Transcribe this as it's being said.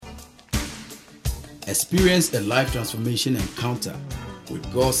Experience a life transformation encounter with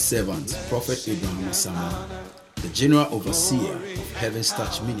God's servant, Prophet Abraham Osama, the General Overseer of Heaven's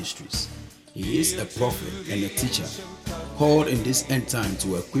Touch Ministries. He is a prophet and a teacher, called in this end time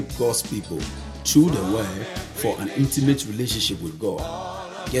to equip God's people through the word for an intimate relationship with God,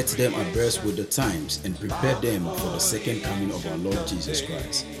 get them abreast with the times, and prepare them for the second coming of our Lord Jesus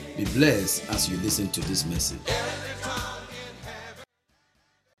Christ. Be blessed as you listen to this message.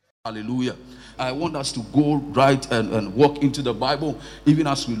 Hallelujah. I want us to go right and walk into the Bible, even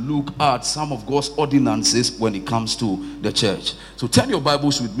as we look at some of God's ordinances when it comes to the church. So turn your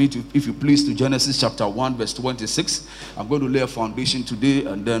Bibles with me, if you please, to Genesis chapter 1 verse 26. I'm going to lay a foundation today,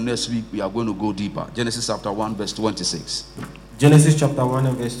 and then next week we are going to go deeper. Genesis chapter 1 verse 26. Genesis chapter 1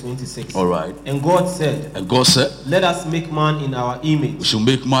 and verse 26. All right. And God said, let us make man in our image. We should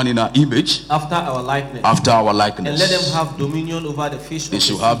make man in our image. After our likeness. After our likeness. And let them have dominion over the fish of the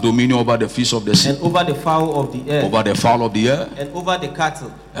sea. They should have dominion over the fish of the sea. And over the fowl of the air. Over the fowl of the air. And over the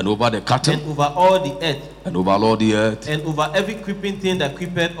cattle. And over the cattle. And over all the earth. And over all the earth. And over every creeping thing that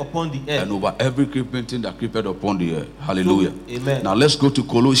creepeth upon the earth. And over every creeping thing that creepeth upon the earth. Hallelujah. Amen. Now let's go to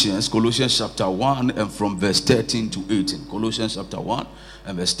Colossians. Colossians chapter 1 and from verse 13 to 18. Colossians chapter 1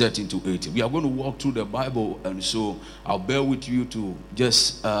 and verse 13 to 18. We are going to walk through the Bible, and so I'll bear with you to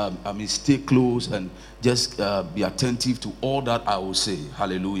just stay close and just be attentive to all that I will say.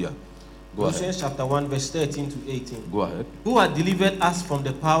 Hallelujah. Colossians chapter 1 verse 13 to 18. Go ahead. Who had delivered us from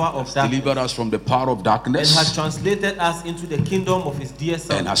the power of darkness. Delivered us from the power of darkness. And has translated us into the kingdom of his dear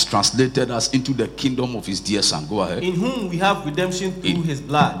Son. And has translated us into the kingdom of his dear Son. Go ahead. In whom we have redemption through his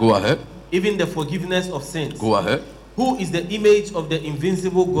blood. Go ahead. Even the forgiveness of sins. Go ahead. Who is the image of the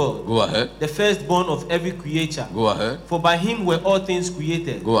invincible God. Go ahead. The firstborn of every creature. Go ahead. For by him were all things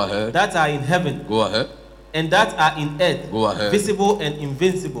created. Go ahead. That are in heaven. Go ahead. And that are in earth. Go ahead. Visible and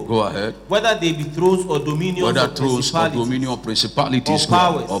invincible. Go ahead. Whether they be thrones or dominions, whether thrones or dominion, principalities,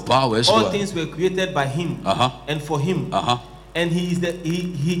 or powers. All things were created by him. And for him. And he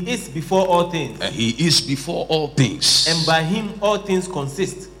is before all things. And he is before all things. And by him all things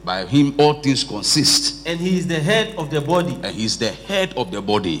consist. By him all things consist. And he is the head of the body. And he is the head of the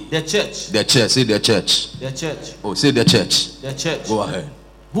body. The church. The church. Say the church. The church. Oh, say the church. The church. Go ahead.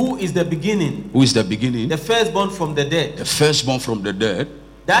 Who is the beginning? Who is the beginning? The firstborn from the dead. The firstborn from the dead.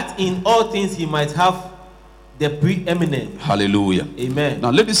 That in all things he might have the preeminent. Hallelujah. Amen. Now,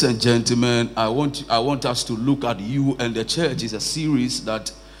 ladies and gentlemen, I want us to look at you and the church. Is a series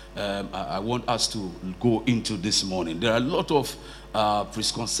that I want us to go into this morning. There are a lot of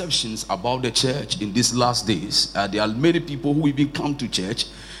preconceptions about the church in these last days. There are many people who even come to church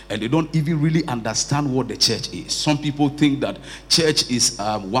and they don't even really understand what the church is. Some people think that church is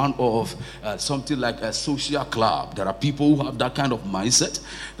one of something like a social club. There are people who have that kind of mindset.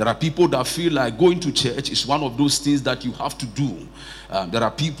 There are people that feel like going to church is one of those things that you have to do. There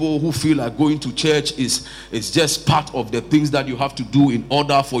are people who feel like going to church is just part of the things that you have to do in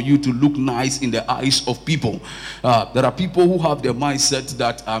order for you to look nice in the eyes of people. There are people who have the mindset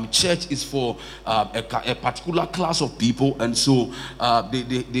that church is for a particular class of people, and so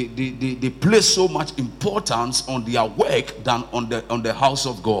they place so much importance on their work than on the house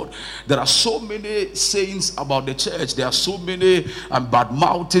of God. There are so many sayings about the church. There are so many bad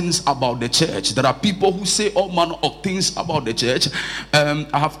mouthings about the church. There are people who say all manner of things about the church. I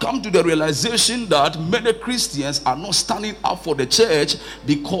have come to the realization that many Christians are not standing up for the church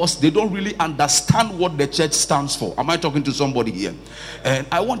because they don't really understand what the church stands for. Am I talking to somebody here? And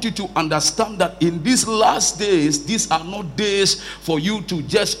I want you to understand that in these last days, these are not days for you to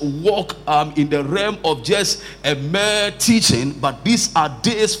just walk in the realm of just a mere teaching, but these are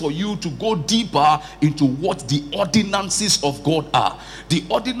days for you to go deeper into what the ordinances of God are. The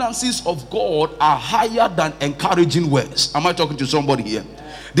ordinances of God are higher than encouraging words. Am I talking to somebody here?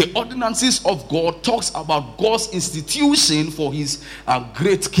 The ordinances of God talks about God's institution for his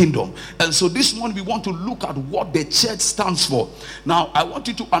great kingdom. And so this morning we want to look at what the church stands for. Now I want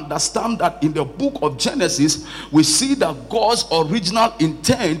you to understand that in the book of Genesis we see that God's original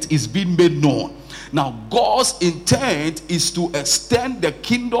intent is being made known. Now God's intent is to extend the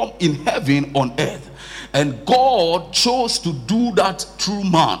kingdom in heaven on earth. And God chose to do that through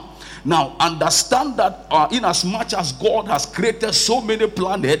man. Now understand that in as much as God has created so many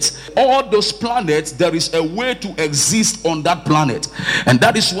planets, all those planets, there is a way to exist on that planet. And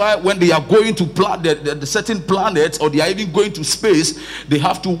that is why when they are going to the certain planets, or they are even going to space, they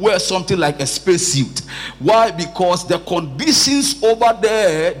have to wear something like a spacesuit. Why? Because the conditions over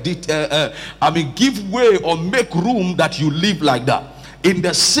there give way or make room that you live like that. In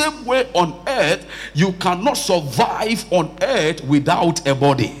the same way on earth, you cannot survive on earth without a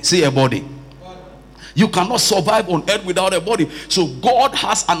body. Say a body. You cannot survive on earth without a body. So God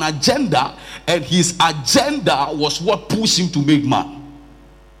has an agenda, and his agenda was what pushed him to make man.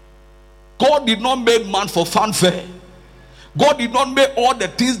 God did not make man for fanfare. God did not make all the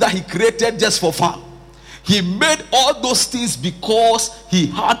things that he created just for fun. He made all those things because he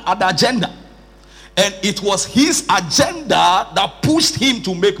had an agenda. And it was his agenda that pushed him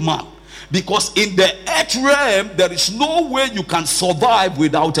to make man. Because in the earth realm, there is no way you can survive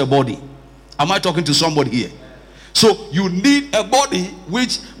without a body. Am I talking to somebody here? So you need a body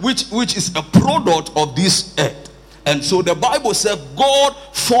which is a product of this earth. And so the Bible says God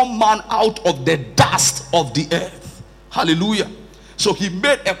formed man out of the dust of the earth. Hallelujah. So he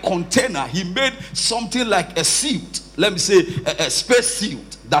made a container. He made something like a suit. Let me say a space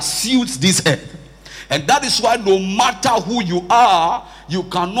suit that suits this earth. And that is why no matter who you are, you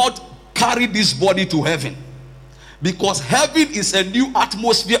cannot carry this body to heaven. Because heaven is a new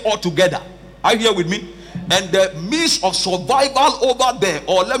atmosphere altogether. Are you here with me? And the means of survival over there,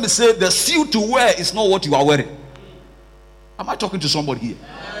 or let me say the suit to wear, is not what you are wearing. Am I talking to somebody here?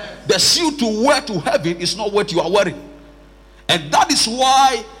 Yes. The suit to wear to heaven is not what you are wearing. And that is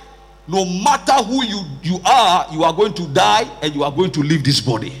why no matter who you are going to die, and you are going to leave this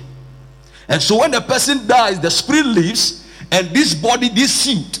body. And so when a person dies, the spirit leaves, and this body, this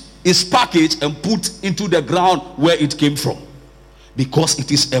suit, is packaged and put into the ground where it came from. Because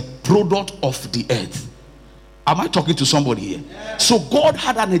it is a product of the earth. Am I talking to somebody here? Yeah. So God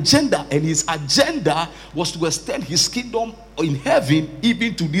had an agenda, and his agenda was to extend his kingdom in heaven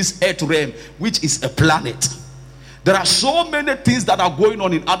even to this earth realm, which is a planet. There are so many things that are going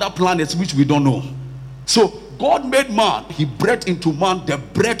on in other planets which we don't know. So God made man. He breathed into man the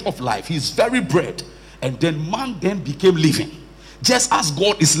breath of life, his very breath. And then man then became living. Just as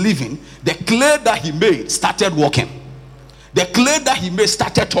God is living, the clay that he made started walking. The clay that he made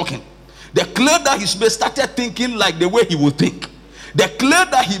started talking. The clay that he made started thinking like the way he would think. The clay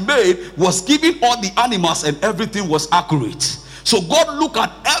that he made was giving all the animals, and everything was accurate. So God looked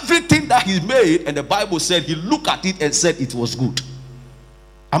at everything that he made, and the Bible said he looked at it and said it was good.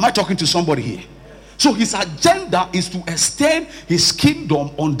 Am I talking to somebody here? So his agenda is to extend his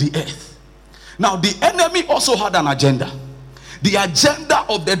kingdom on the earth. Now the enemy also had an agenda. The agenda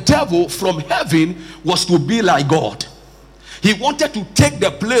of the devil from heaven was to be like God. He wanted to take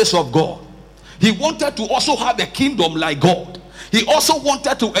the place of God. He wanted to also have a kingdom like God. He also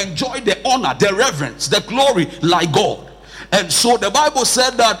wanted to enjoy the honor, the reverence, the glory like God. And so the Bible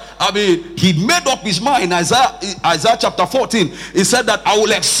said that, he made up his mind. Isaiah chapter 14, he said that I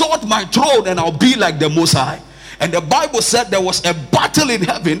will exalt my throne and I'll be like the Most High. And the Bible said there was a battle in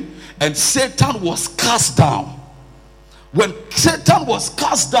heaven, and Satan was cast down. When Satan was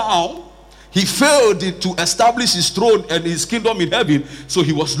cast down, he failed to establish his throne and his kingdom in heaven. So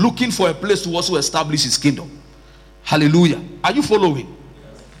he was looking for a place to also establish his kingdom. Hallelujah. Are you following?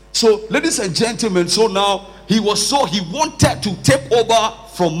 So, ladies and gentlemen, so now he wanted to take over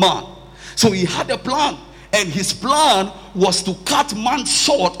from man. So he had a plan, and his plan was to cut man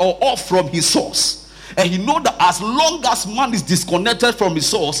short or off from his source. And he know that as long as man is disconnected from his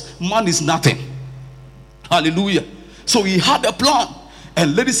source, man is nothing. Hallelujah. So he had a plan.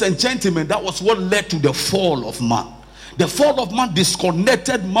 And ladies and gentlemen, that was what led to the fall of man. The fall of man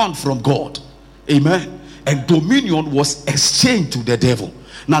disconnected man from God. Amen. And dominion was exchanged to the devil.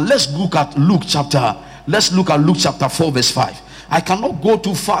 Now let's look at Luke chapter 4 verse 5. I cannot go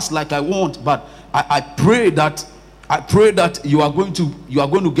too fast like I want, but I pray that you are going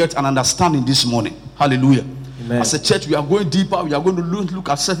to get an understanding this morning. Hallelujah. Amen. As a church, we are going deeper. We are going to look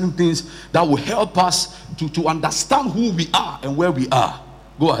at certain things that will help us to understand who we are and where we are.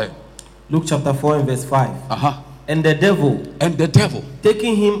 Go ahead. Luke chapter 4 and verse 5. And the devil,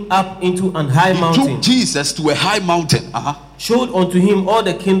 taking him up into an high mountain, took Jesus to a high mountain, showed unto him all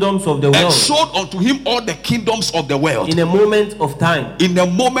the kingdoms of the world. And showed unto him all the kingdoms of the world. In a moment of time.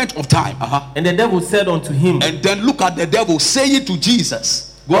 And the devil said unto him. And then look at the devil saying to Jesus,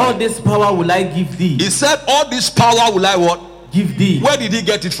 all this power will I give thee. He said, all this power will I what? Give thee. Where did he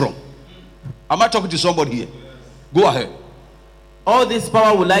get it from? Am I talking to somebody here? Go ahead. All this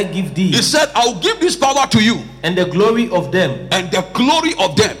power will I give thee. He said, I will give this power to you. And the glory of them. And the glory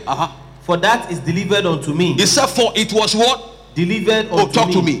of them. For that is delivered unto me. He said, for it was what? Delivered unto me. Oh,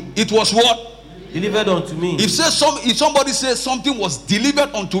 talk to me. It was what? Delivered unto me. If somebody says something was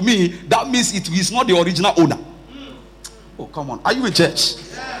delivered unto me, that means it is not the original owner. Oh, come on. Are you in church?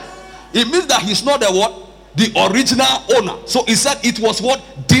 Yes. It means that he's not the what? The original owner. So he said it was what?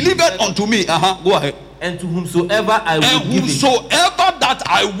 Delivered unto me. Go ahead. And to whomsoever I will give it. And whomsoever that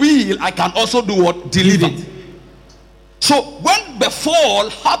I will, I can also do what? Deliver. So when the fall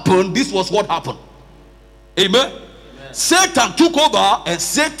happened, this was what happened. Amen. Satan took over and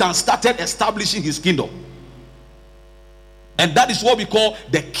Satan started establishing his kingdom. And that is what we call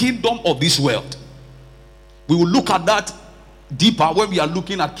the kingdom of this world. We will look at that deeper when we are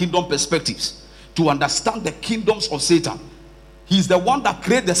looking at kingdom perspectives to understand the kingdoms of Satan. He's the one that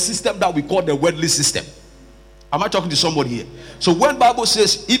created the system that we call the worldly system. Am I talking to somebody here? So when Bible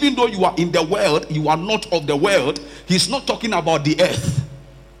says, even though you are in the world, you are not of the world, he's not talking about the earth.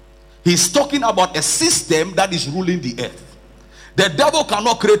 He's talking about a system that is ruling the earth. The devil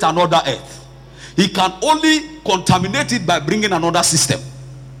cannot create another earth. He can only contaminate it by bringing another system.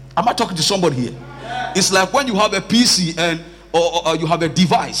 Am I talking to somebody here? Yeah. It's like when you have a PC and or you have a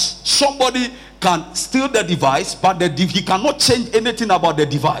device. Somebody can steal the device, but he cannot change anything about the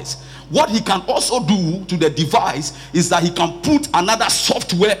device. What he can also do to the device is that he can put another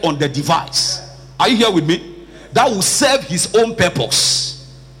software on the device. Are you here with me? That will serve his own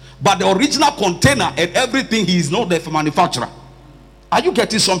purpose. But the original container and everything, he is not the manufacturer. Are you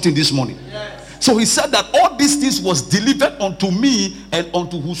getting something this morning? Yes. So he said that all these things was delivered unto me, and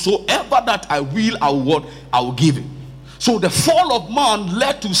unto whosoever that I will give him. So the fall of man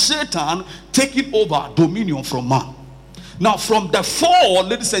led to Satan taking over dominion from man. Now from the fall,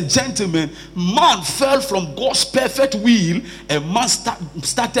 ladies and gentlemen, man fell from God's perfect will, and man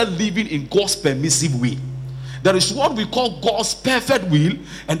started living in God's permissive will. There is what we call God's perfect will,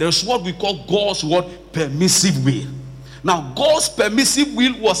 and there is what we call God's permissive will. Now God's permissive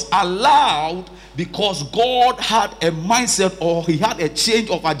will was allowed because God had a mindset, or he had a change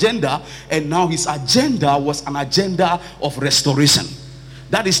of agenda, and now his agenda was an agenda of restoration.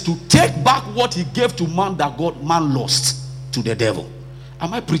 That is to take back what he gave to man that man lost to the devil.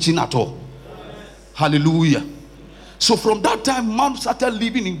 Am I preaching at all? Hallelujah. So from that time, man started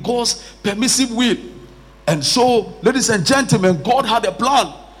living in God's permissive will. And so, ladies and gentlemen, God had a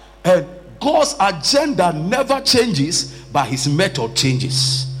plan, and God's agenda never changes, but his method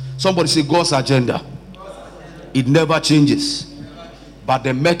changes. Somebody say, God's agenda, it never changes, but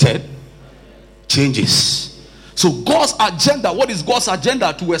the method changes. So God's agenda, what is God's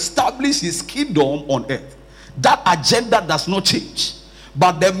agenda? To establish his kingdom on earth. That agenda does not change,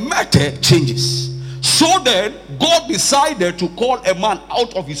 but the method changes. So then God decided to call a man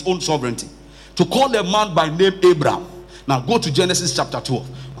out of his own sovereignty, to call a man by name Abraham. Now go to Genesis chapter 12.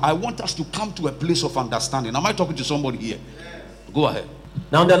 I want us to come to a place of understanding. Am I talking to somebody here? Go ahead.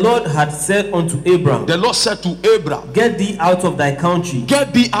 Now the Lord had said unto Abraham, the Lord said to Abraham, get thee out of thy country,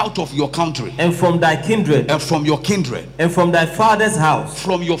 get thee out of your country, and from thy kindred, and from your kindred, and from thy father's house,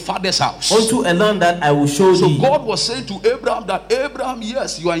 from your father's house, unto a land that I will show thee. So God was saying to Abraham that, Abraham,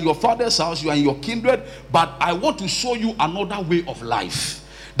 yes, you are in your father's house, you are in your kindred, but I want to show you another way of life.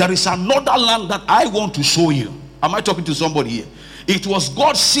 There is another land that I want to show you. Am I talking to somebody here? It was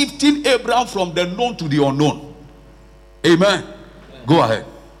God shifting Abraham from the known to the unknown. Amen. Go ahead.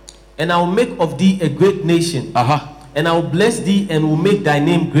 And I will make of thee a great nation. And I will bless thee and will make thy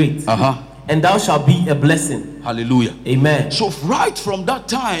name great. And thou shalt be a blessing. Hallelujah. Amen. So right from that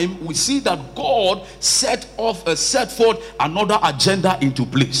time, we see that God set forth another agenda into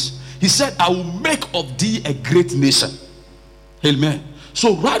place. He said, I will make of thee a great nation. Amen.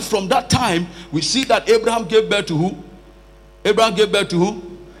 So right from that time, we see that Abraham gave birth to who? Abraham gave birth to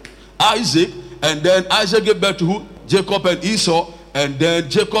who? Isaac. And then Isaac gave birth to who? Jacob and Esau. And then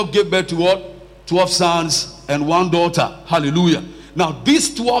Jacob gave birth to what? 12 sons and 1 daughter. Hallelujah. Now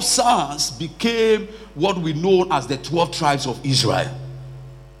these 12 sons became what we know as the 12 tribes of Israel.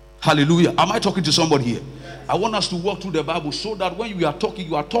 Hallelujah. Am I talking to somebody here? I want us to walk through the Bible so that when you are talking,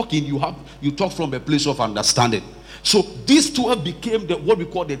 you talk from a place of understanding. So these 12 became what we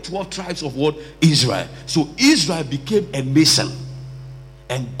call the 12 tribes of what? Israel. So Israel became a nation,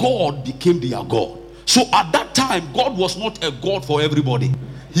 and God became their God. So at that time, God was not a God for everybody.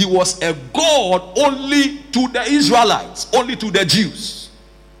 He was a God only to the Israelites, only to the Jews.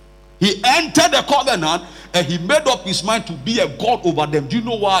 He entered the covenant and he made up his mind to be a God over them. Do you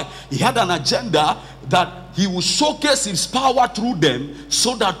know why? He had an agenda that he would showcase his power through them,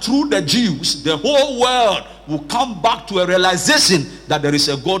 so that through the Jews, the whole world will come back to a realization that there is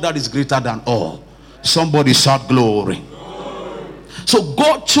a God that is greater than all. Somebody shout glory. So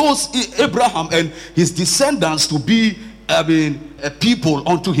God chose Abraham and his descendants to be a people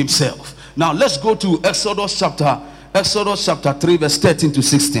unto himself. Now let's go to Exodus chapter 3 verse 13 to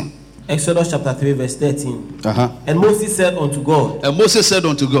 16. Exodus chapter 3 verse 13. And Moses said unto God. And Moses said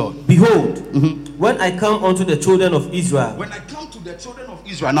unto God, behold, when I come unto the children of Israel. When I come to the children of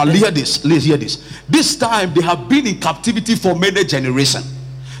Israel. Now hear this. This time they have been in captivity for many generations.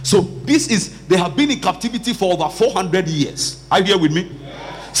 So they have been in captivity for over 400 years. Are you here with me?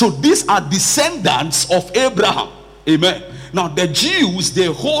 So these are descendants of Abraham. Amen. Now the Jews, they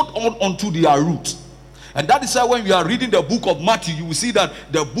hold on onto their root. And that is why when we are reading the book of Matthew, you will see that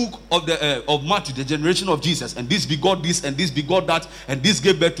the book of Matthew, the generation of Jesus, and this begot this, and this begot that, and this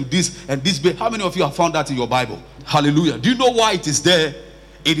gave birth to this, and this how many of you have found that in your Bible? Hallelujah. Do you know why it is there?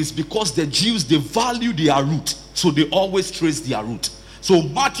 It is because the Jews, they value their root, so they always trace their root. So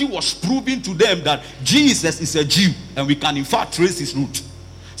Matthew was proving to them that Jesus is a Jew, and we can in fact trace his root.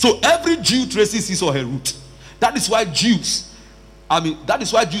 So every Jew traces his or her root. That is why Jews,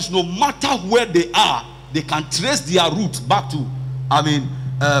 no matter where they are, they can trace their roots back to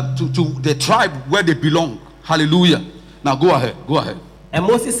the tribe where they belong. Hallelujah. Now go ahead. And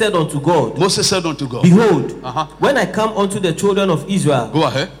Moses said unto God, Behold, when I come unto the children of Israel, go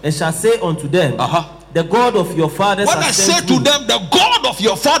ahead, and shall say unto them, the God of your fathers when I say to them, the God of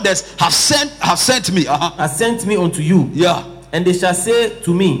your fathers have sent me unto you. Yeah. And they shall say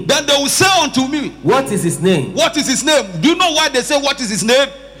to me, then they will say unto me, what is his name? What is his name? Do you know why they say what is his name?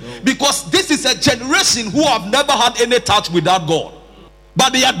 Because this is a generation who have never had any touch with that God.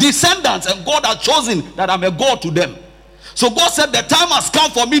 But they are descendants, and God has chosen that I'm a God to them. So God said the time has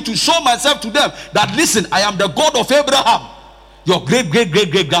come for me to show myself to them that listen, I am the God of Abraham, your great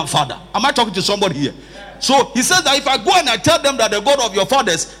grandfather. Am I talking to somebody here? So he says that if I go and I tell them that the God of your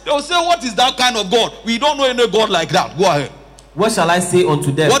fathers, they will say, what is that kind of God? We don't know any God like that. Go ahead. What shall I say unto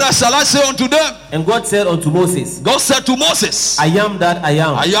them? What shall I say unto them? And God said unto Moses, God said to Moses, I am that I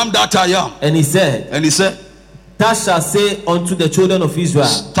am. I am that I am. And he said, thus shall say unto the children of Israel,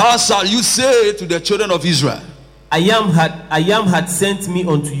 thus shall you say to the children of Israel, I am had sent me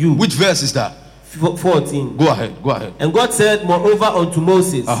unto you. Which verse is that? 14. Go ahead. And God said moreover unto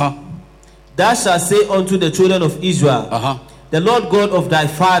Moses, thou shalt say unto the children of Israel, the Lord God of thy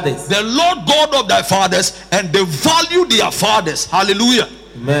fathers. The Lord God of thy fathers, and they value their fathers. Hallelujah.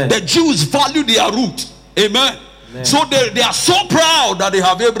 Amen. The Jews value their root. Amen. Amen. So they are so proud that they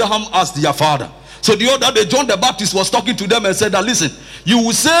have Abraham as their father. So the other day John the Baptist was talking to them and said that listen, you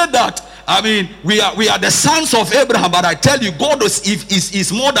will say that we are the sons of Abraham, but I tell you, God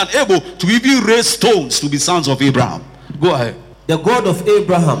is more than able to even raise stones to be sons of Abraham. Go ahead. The God of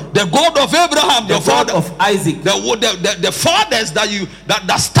Abraham. The God of Abraham. The God of Isaac. The fathers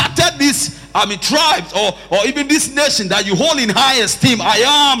that started this tribes or even this nation that you hold in high esteem. I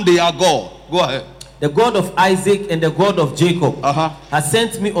am their God. Go ahead. The God of Isaac and the God of Jacob has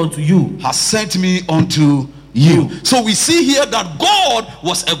sent me unto you. Has sent me unto you. So we see here that God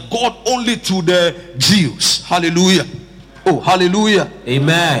was a God only to the Jews. Hallelujah. Oh, hallelujah.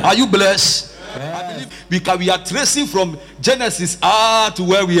 Amen. Are you blessed? I believe because we are tracing from Genesis to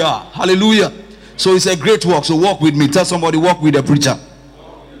where we are. Hallelujah. So it's a great walk. So walk with me. Tell somebody, walk with the preacher.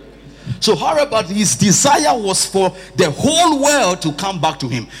 So however, his desire was for the whole world to come back to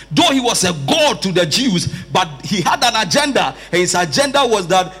him. Though he was a God to the Jews, but he had an agenda, and his agenda was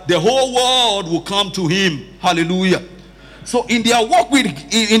that the whole world will come to him. Hallelujah. So in their walk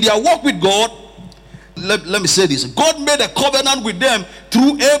with God, let me say this. God made a covenant with them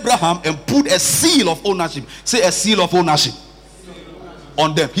through Abraham and put a seal of ownership. Say a seal of ownership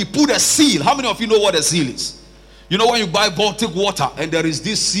on them. He put a seal. How many of you know what a seal is? You know when you buy Baltic water and there is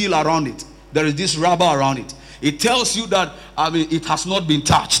this seal around it, there is this rubber around it. It tells you that it has not been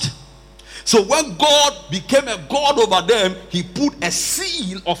touched. So when God became a God over them, he put a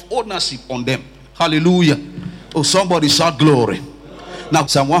seal of ownership on them. Hallelujah. Oh, somebody shout glory. Now,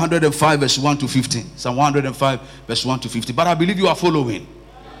 Psalm 105 verse 1 to 15. Psalm 105 verse 1 to 15. But I believe you are following.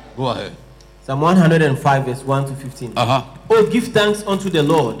 Go ahead. Psalm 105 verse 1 to 15. Oh, give thanks unto the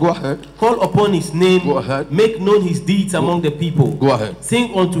Lord. Go ahead. Call upon his name. Go ahead. Make known his deeds among the people. Go ahead.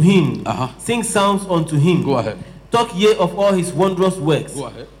 Sing unto him. Sing psalms unto him. Go ahead. Talk ye of all his wondrous works. Go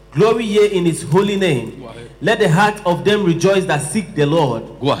ahead. Glory ye in his holy name. Go ahead. Let the heart of them rejoice that seek the Lord.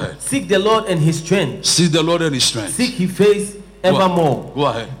 Go ahead. Seek the Lord and his strength. Seek the Lord and his strength. Seek his face evermore. Go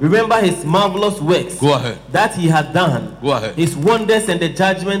ahead. Remember his marvelous works. Go ahead. That he hath done. Go ahead. His wonders and the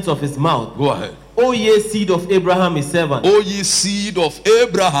judgments of his mouth. Go ahead. O ye seed of Abraham his servant. O ye seed of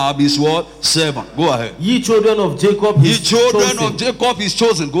Abraham his what? Servant. Go ahead. Ye children of Jacob his chosen. Ye children of Jacob his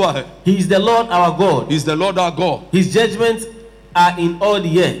chosen. Go ahead. He is the Lord our God. He is the Lord our God. His judgments are in all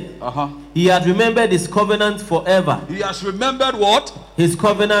the earth. He has remembered his covenant forever. He has remembered what? His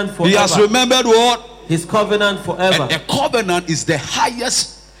covenant forever. He has remembered what? His covenant forever. And a covenant is the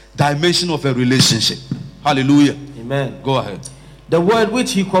highest dimension of a relationship. Hallelujah. Amen. Go ahead. The word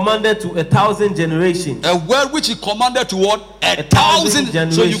which he commanded to 1,000 generations. A word which he commanded to what? 1,000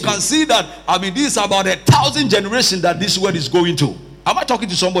 generations. So you can see that, this is about 1,000 generations that this word is going to. Am I talking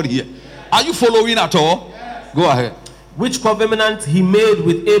to somebody here? Are you following at all? Yes. Go ahead. which covenant he made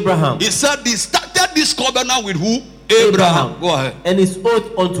with Abraham. He said he started this covenant with who? Abraham. Go ahead. And his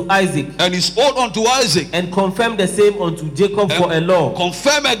oath unto Isaac. And his oath unto Isaac. And confirmed the same unto Jacob for a law.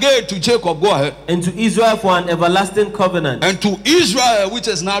 Confirm again to Jacob. Go ahead. And to Israel for an everlasting covenant. And to Israel, which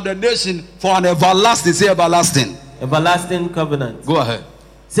is now the nation, for an everlasting. Say everlasting. Everlasting covenant. Go ahead.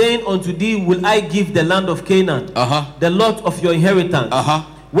 Saying unto thee will I give the land of Canaan, the lot of your inheritance.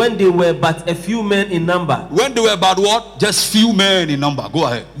 When they were but a few men in number. When they were but what? Just few men in number. Go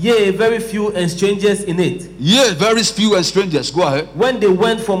ahead. Yea, very few and strangers in it. Yea, very few and strangers. Go ahead. When they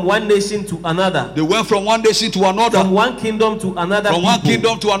went from one nation to another. They went from one nation to another. From one kingdom to another. From one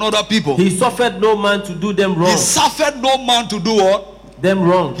kingdom to another people. He suffered no man to do them wrong. He suffered no man to do what? Them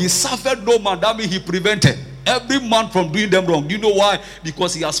wrong. He suffered no man. That means he prevented every man from doing them wrong. Do you know why?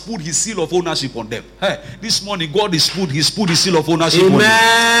 Because he has put his seal of ownership on them. Hey, this morning God has put his seal of ownership on them.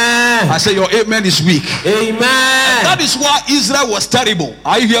 I say your amen is weak. Amen. And that is why Israel was terrible.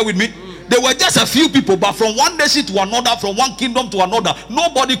 Are you here with me? They were just a few people, but from one nation to another, from one kingdom to another,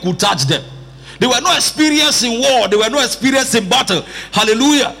 nobody could touch them. They were not experiencing war. They were not experiencing battle.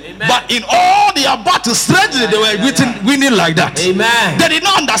 Hallelujah. Amen. But in all their battles, strangely, they were winning like that. Amen. They did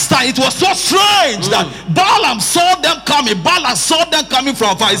not understand. It was so strange that Balaam saw them coming. Balaam saw them coming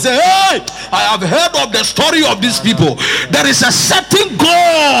from afar. He said, hey, I have heard of the story of these people. There is a certain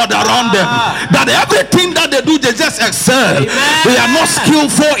God around them. That everything that they do, they just excel. Amen. They are not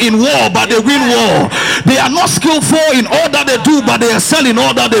skillful in war, but they win war. They are not skillful in all that they do, but they excel in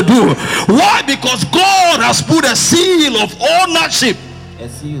all that they do. Why? Because God has put a seal of ownership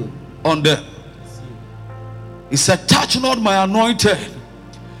on them. He said, touch not my anointed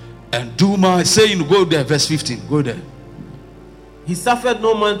and do my saying. Go there, verse 15. Go there. He suffered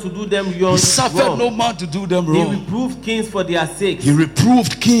no man to do them wrong. He suffered no man to do them wrong. He reproved kings for their sake. He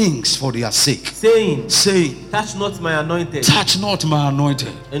reproved kings for their sake. Saying, touch not my anointed. Touch not my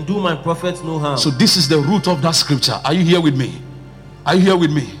anointed. And do my prophets no harm. So this is the root of that scripture. Are you here with me? Are you here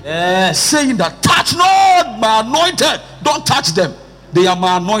with me? Yes. Saying that touch not my anointed. Don't touch them. They are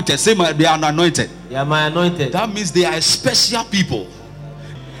my anointed. Say they are anointed. They are my anointed. That means they are special people.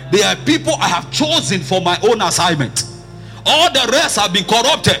 They are people I have chosen for my own assignment. All the rest have been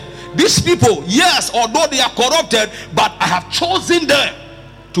corrupted. These people, yes, although they are corrupted, but I have chosen them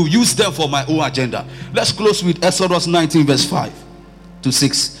to use them for my own agenda. Let's close with Exodus 19 verse 5 to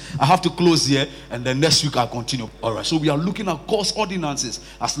 6. I have to close here, and then next week I'll continue. All right, so we are looking at God's ordinances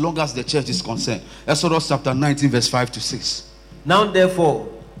as long as the church is concerned. Exodus chapter 19 verse 5 to 6. Now therefore,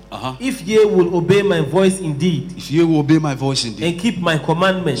 if ye will obey my voice indeed, if ye will obey my voice indeed, and keep my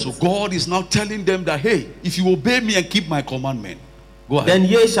commandments. So God is now telling them that, hey, if you obey me and keep my commandment, go ahead. Then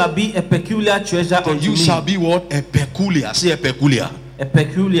ye shall be a peculiar treasure unto me. Then you shall be what? A peculiar. Say a peculiar. A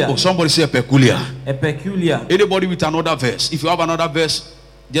peculiar. Oh, somebody say a peculiar. A peculiar. Anybody with another verse? If you have another verse,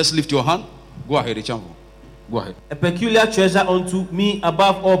 just lift your hand. Go ahead, Echambo. Go ahead. A peculiar treasure unto me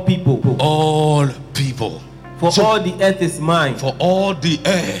above all people. All people. For all the earth is mine. For all the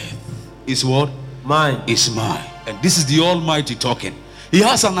earth is what? Mine. Is mine. And this is the Almighty talking. He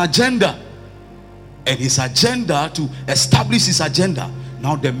has an agenda. And his agenda, to establish his agenda,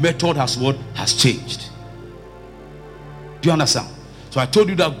 now the method has what? Has changed. Do you understand? So I told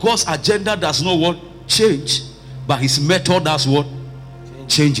you that God's agenda does not what? Change. But his method does what?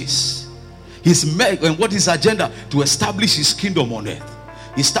 Changes. And what is his agenda? To establish his kingdom on earth.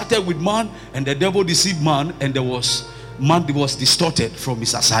 He started with man, and the devil deceived man, and man was distorted from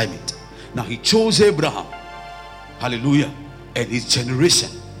his assignment. Now he chose Abraham, hallelujah, and his generation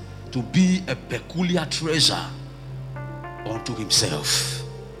to be a peculiar treasure unto himself.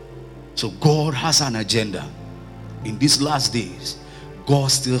 So God has an agenda. In these last days,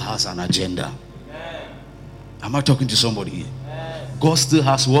 God still has an agenda. Am I talking to somebody here? God still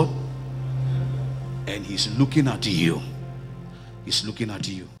has what? And he's looking at you. He's looking at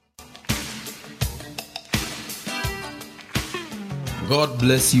you. God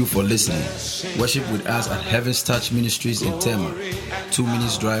bless you for listening. Worship with us at Heaven's Touch Ministries in Tema, 2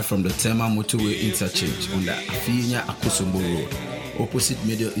 minutes drive from the Tema Motorway Interchange on the Afinya Akosombo Road, opposite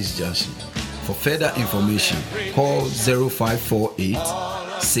Middle East Junction. For further information, call 0548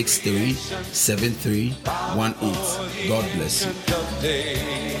 637318. God bless you.